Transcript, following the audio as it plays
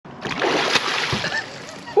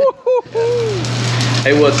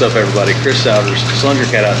Hey, what's up, everybody? Chris Souders, Slender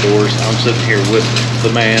Cat Outdoors. I'm sitting here with the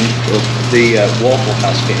man, the Waffle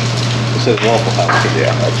House King. It says Waffle House King. Yeah,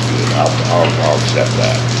 that's good. I'll accept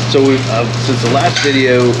that. So we've since the last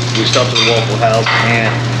video, we stopped at the Waffle House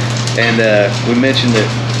and we mentioned that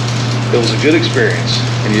it was a good experience,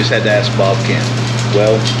 and you just had to ask Bob Kemp.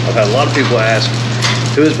 Well, I've had a lot of people ask,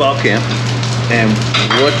 who is Bob Kemp, and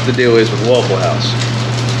what the deal is with Waffle House.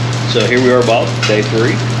 So here we are, Bob, day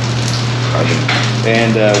 3.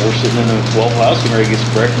 And we're sitting in the Waffle House getting ready to get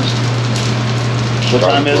some breakfast. What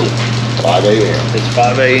time is it? 5 a.m. It's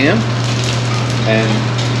 5 a.m. And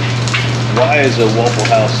why is a Waffle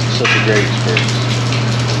House such a great experience?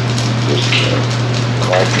 Just the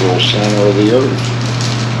cultural center of the earth.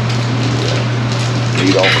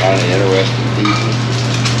 Meet all kind of interesting people.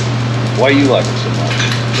 Why do you like it so much?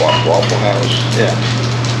 Waffle House? Yeah.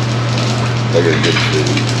 They got good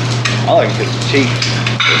food. I like it because it's cheap.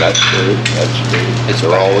 That's true. That's true.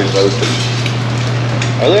 They're always open.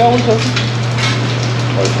 Are they always open?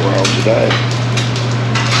 24 hours a day.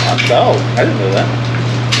 Oh, I didn't know that.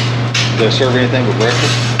 Do they serve anything but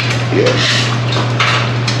breakfast? Yeah.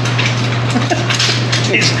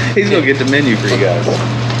 he's gonna get the menu for you guys.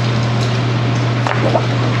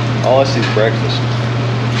 All I see is breakfast.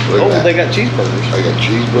 Oh, they got cheeseburgers. They got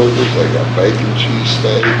cheeseburgers. They got bacon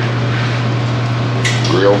cheesesteak.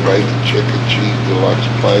 Grilled bacon, chicken, cheese, deluxe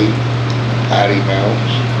plate, patty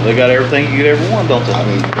melts. They got everything you could ever want, don't they? I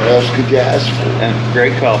mean, what else could you ask for? And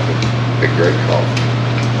great coffee. A great coffee.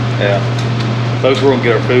 Yeah. Folks, we're gonna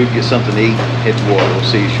get our food, get something to eat, hit the water. We'll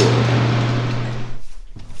see you shortly.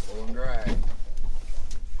 Pulling drag.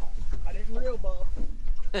 I didn't reel, Bob.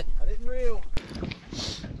 I didn't reel.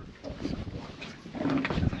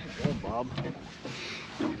 Go, Bob.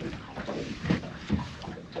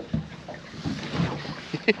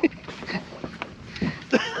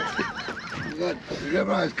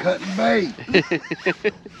 Everybody's cutting bait.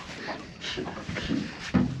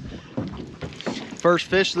 First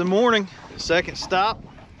fish of the morning, second stop,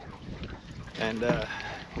 and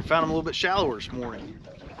we found them a little bit shallower this morning.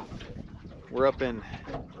 We're up in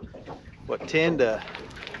what, 10 to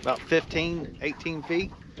about 15, 18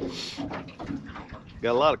 feet.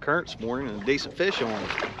 Got a lot of current this morning and decent fish on them.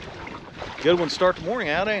 Good one to start the morning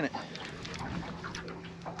out, ain't it?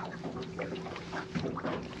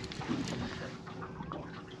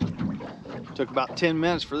 Took about 10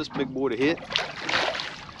 minutes for this big boy to hit.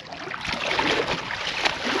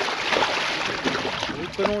 He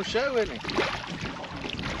put on a show, isn't he?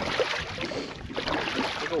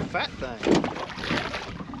 Big old fat thing.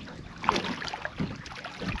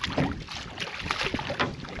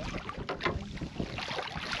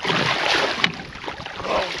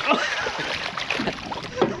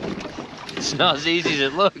 It's not as easy as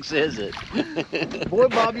it looks, is it? Boy,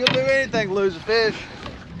 Bob, you'll do anything to lose a fish.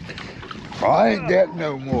 Well, I ain't that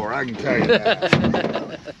no more, I can tell you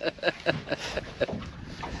that.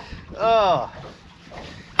 Oh.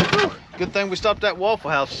 Whew. Good thing we stopped at Waffle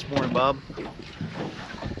House this morning, Bob.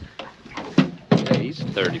 Yeah, he's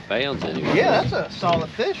 30 pounds anyway. Yeah, that's a solid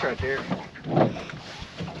fish right there.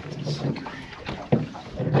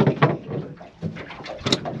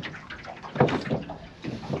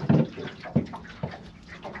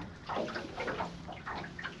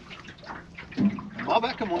 Bob,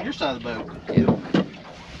 I come on your side of the boat.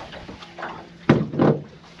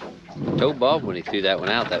 Yeah. Told Bob when he threw that one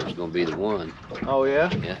out that was going to be the one. Oh, yeah?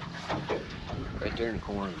 Yeah. Right there in the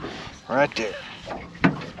corner. Right there.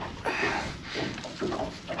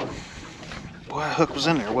 Boy, that hook was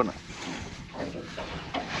in there, wasn't it?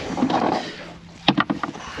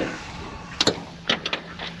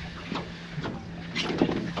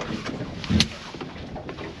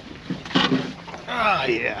 Oh,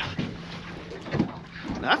 yeah.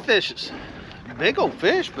 That fish is a big old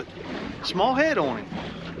fish, but small head on him.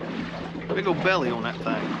 Big old belly on that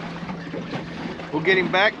thing. We'll get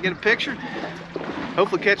him back, get a picture,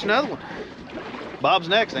 hopefully catch another one. Bob's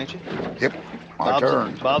next, ain't you? Yep, my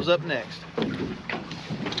turn. Bob's up next.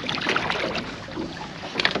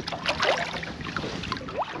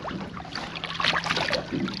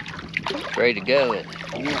 Ready to go, isn't it?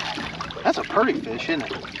 Yeah. That's a pretty fish, isn't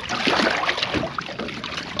it?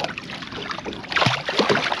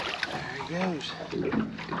 There he goes.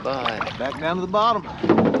 Goodbye. Back down to the bottom.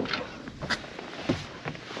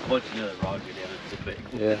 What's another rod get down a bit?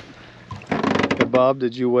 Yeah. Hey, Bob,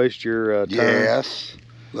 did you waste your turn? Yes.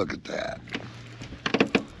 Look at that.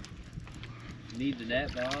 Need the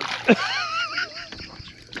net, Bob?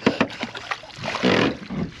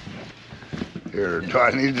 Here, do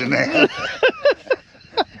I need the net?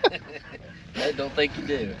 I don't think you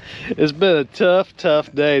do. It's been a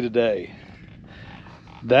tough day today.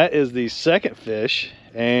 That is the second fish,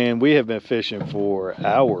 and we have been fishing for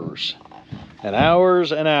hours and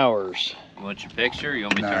hours and hours. You want your picture or you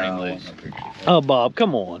want me to turn him loose? Oh, Bob,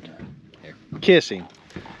 come on. Here. Kiss him.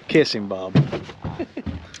 Kiss him, Bob.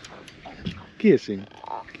 Kiss him.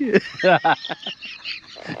 Look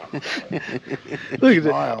at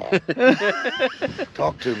that.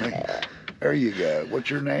 Talk to me. There you go. What's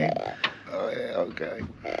your name? Oh, yeah, okay.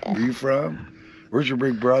 Where you from? Where's your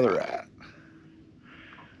big brother at?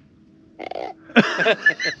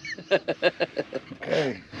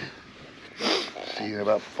 Okay. See you in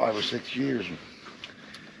about 5 or 6 years.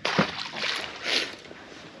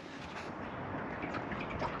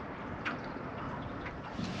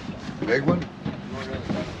 Big one?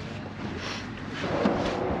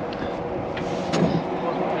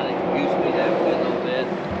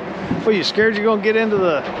 Well, you scared you're gonna get into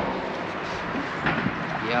the...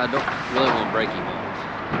 Yeah, I don't really want to break him off.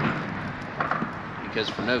 Because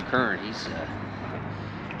for no current, he's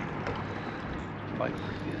fighting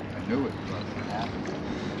pretty good. I knew it.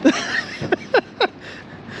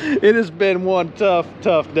 It has been one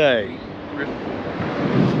tough day.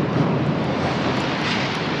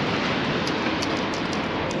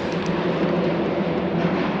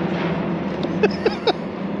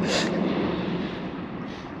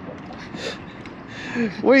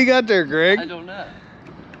 What you got there, Greg? I don't know.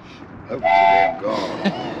 That was a damn guard.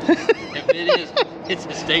 If it is, it's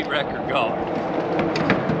a state record guard.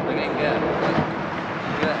 Look at him go.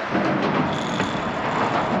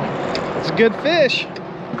 It's a good fish.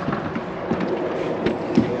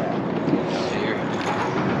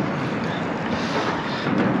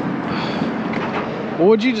 Well,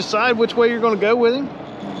 would you decide which way you're going to go with him?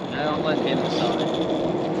 No, I'll let him decide.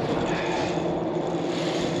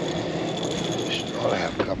 Ought to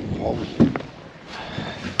have a couple poles.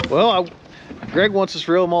 Well, Greg wants us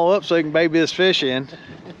to reel them all up so he can baby this fish in.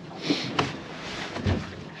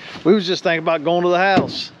 We was just thinking about going to the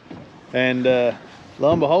house, and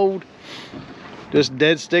lo and behold, just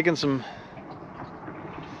dead sticking some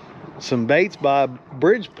baits by a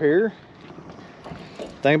bridge pier.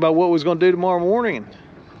 Thinking about what we was going to do tomorrow morning, and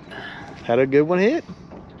had a good one hit.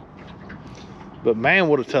 But man,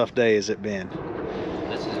 what a tough day has it been.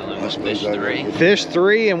 This is only fish 3. Fish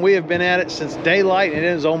 3, and we have been at it since daylight, and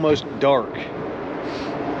it is almost dark.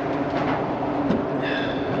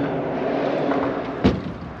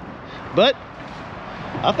 But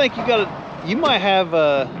I think you might have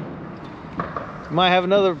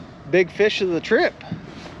another big fish of the trip.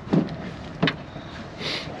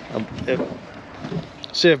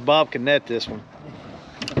 See if Bob can net this one.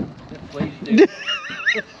 Please do.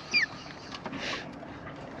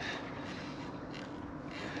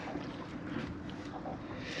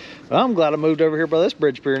 Well, I'm glad I moved over here by this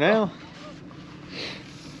bridge pier now.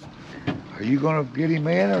 Are you going to get him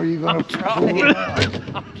in, or are you going to trying. pull him out?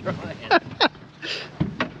 I'm trying.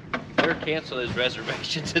 Better cancel those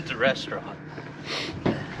reservations at the restaurant.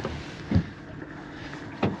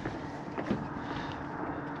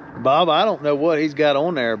 Bob, I don't know what he's got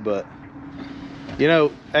on there, but you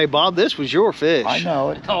know, hey Bob, this was your fish. I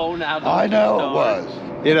know it. Oh, now I know it was.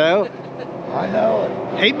 You know? I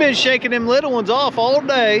know it. He'd been shaking them little ones off all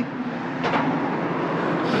day.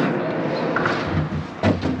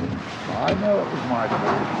 I know it was my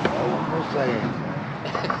fish. No one will say anything.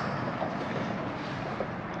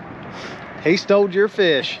 He stole your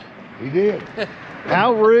fish. He did.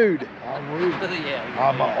 How rude. I'm rude. Yeah,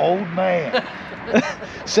 I'm an old man.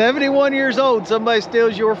 71 years old, somebody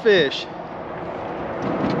steals your fish.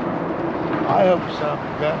 I hope some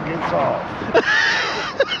gun gets off.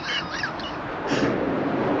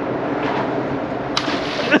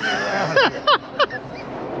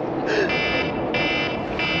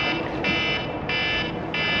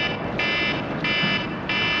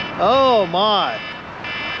 Oh my.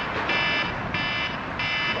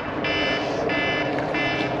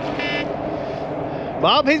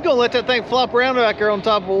 Bob, he's gonna let that thing flop around back there on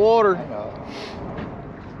top of the water. I know.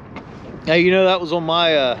 Hey, you know that was on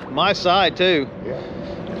my my side too. Yeah.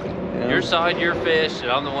 You know? Your side, your fish, and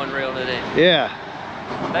I'm the one reeling it in. Yeah.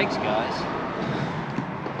 Thanks, guys.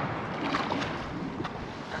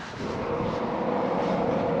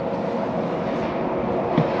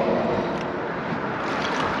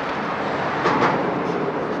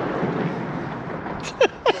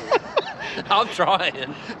 I'm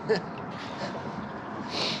trying.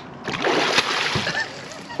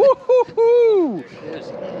 Woo-hoo-hoo.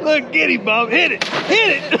 Look, get him, Bob. Hit it.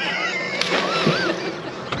 Hit it.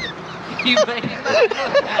 You made him look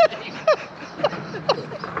at him.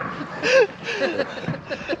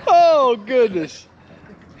 Oh, goodness.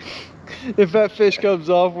 If that fish comes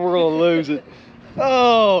off, we're going to lose it.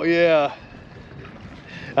 Oh, yeah.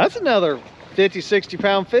 That's another 50, 60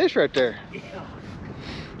 pound fish right there.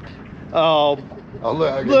 Oh, Oh,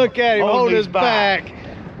 look at him, hold his back.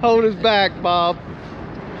 Hold his back, Bob.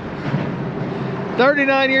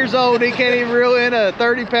 39 years old, he can't even reel in a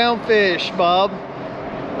 30-pound fish, Bob.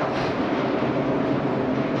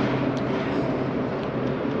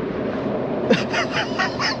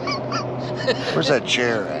 Where's that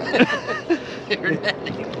chair at?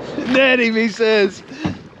 Net him, he says.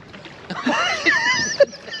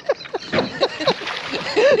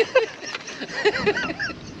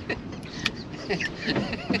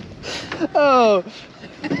 Oh,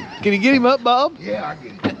 can you get him up, Bob? Yeah, I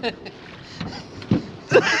get it.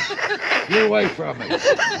 Get away from me.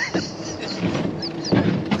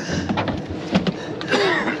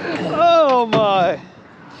 Oh my.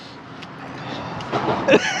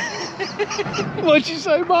 What'd you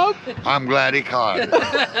say, Bob? I'm glad he caught it.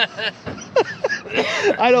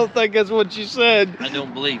 I don't think that's what you said. I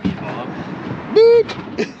don't believe you, Bob.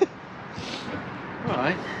 Boop. All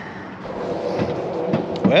right.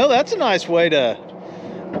 Well, that's a nice way to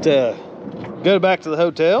go back to the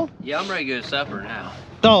hotel. Yeah, I'm ready to go to supper now.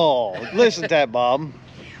 Oh, listen to that, Bob.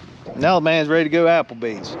 Now the man's ready to go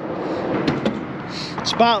Applebee's.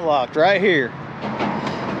 Spot locked right here.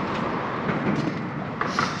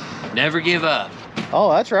 Never give up. Oh,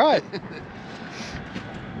 that's right.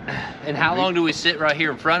 And how long do we sit right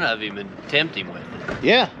here in front of him and tempt him with it?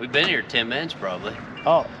 Yeah. We've been here 10 minutes probably.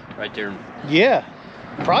 Oh, Right there. yeah.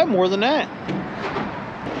 Probably more than that.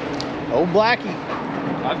 Old Blackie.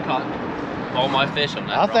 I've caught all my fish on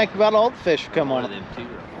that I rod. think about all the fish will come One on of it. them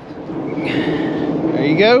too. There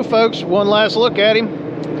you go, folks. One last look at him.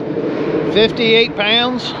 58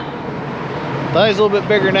 pounds. Thought he's a little bit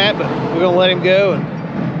bigger than that, but we're gonna let him go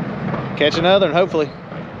and catch another, and hopefully.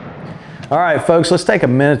 All right, folks, let's take a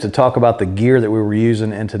minute to talk about the gear that we were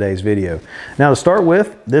using in today's video. Now, to start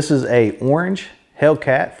with, this is a orange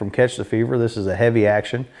Hellcat from Catch the Fever. This is a heavy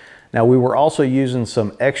action. Now, we were also using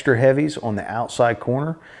some extra heavies on the outside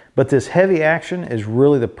corner, but this heavy action is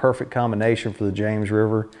really the perfect combination for the James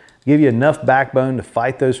River. Give you enough backbone to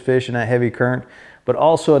fight those fish in that heavy current, but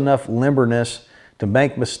also enough limberness to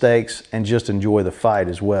make mistakes and just enjoy the fight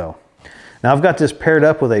as well. Now, I've got this paired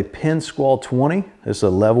up with a Penn Squall 20. This is a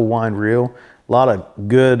level wind reel. A lot of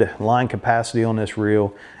good line capacity on this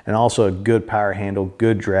reel, and also a good power handle,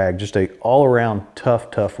 good drag, just a all-around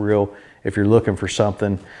tough reel if you're looking for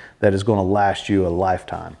something that is going to last you a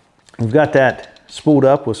lifetime. We've got that spooled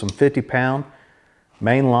up with some 50-pound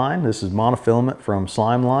main line. This is monofilament from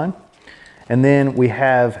Slime Line. And then we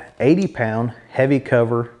have 80-pound heavy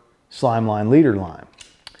cover Slime Line leader line.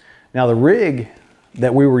 Now, the rig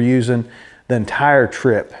that we were using the entire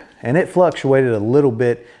trip, and it fluctuated a little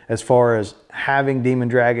bit as far as having Demon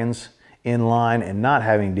Dragons in line and not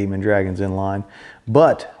having Demon Dragons in line,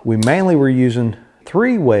 but we mainly were using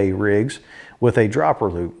 3-way rigs with a dropper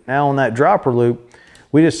loop. Now, on that dropper loop,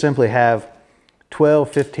 we just simply have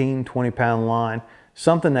 12, 15, 20-pound line,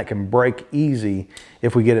 something that can break easy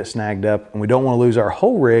if we get it snagged up, and we don't want to lose our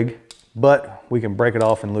whole rig, but we can break it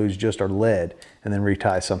off and lose just our lead and then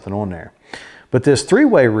retie something on there. But this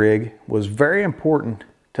 3-way rig was very important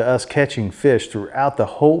to us catching fish throughout the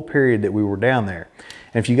whole period that we were down there.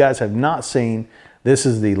 And if you guys have not seen, this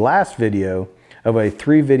is the last video of a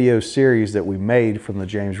 3-video series that we made from the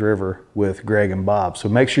James River with Greg and Bob. So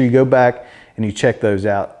make sure you go back and you check those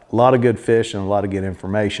out. A lot of good fish and a lot of good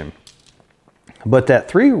information. But that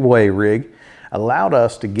 3-way rig allowed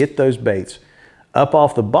us to get those baits up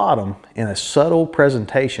off the bottom in a subtle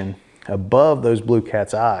presentation above those blue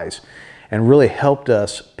cat's eyes, and really helped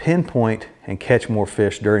us pinpoint and catch more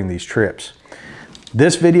fish during these trips.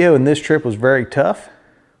 This video and this trip was very tough,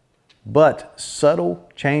 but subtle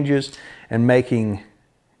changes and making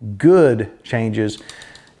good changes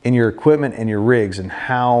in your equipment and your rigs and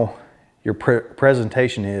how your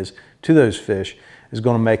presentation is to those fish is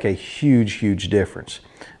going to make a huge difference.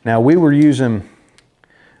 Now, we were using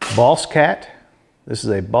Boss Cat. This is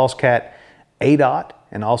a Boss Cat 8/0,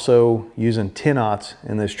 and also using 10/0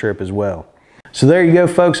 in this trip as well. So there you go,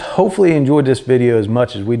 folks. Hopefully you enjoyed this video as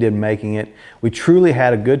much as we did making it. We truly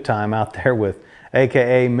had a good time out there with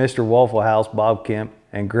AKA Mr. Waffle House, Bob Kemp,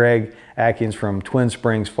 and Greg Atkins from Twin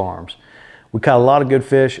Springs Farms. We caught a lot of good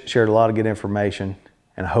fish, shared a lot of good information,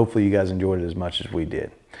 and hopefully you guys enjoyed it as much as we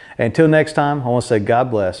did. And until next time, I want to say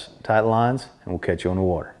God bless, tight lines, and we'll catch you on the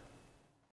water.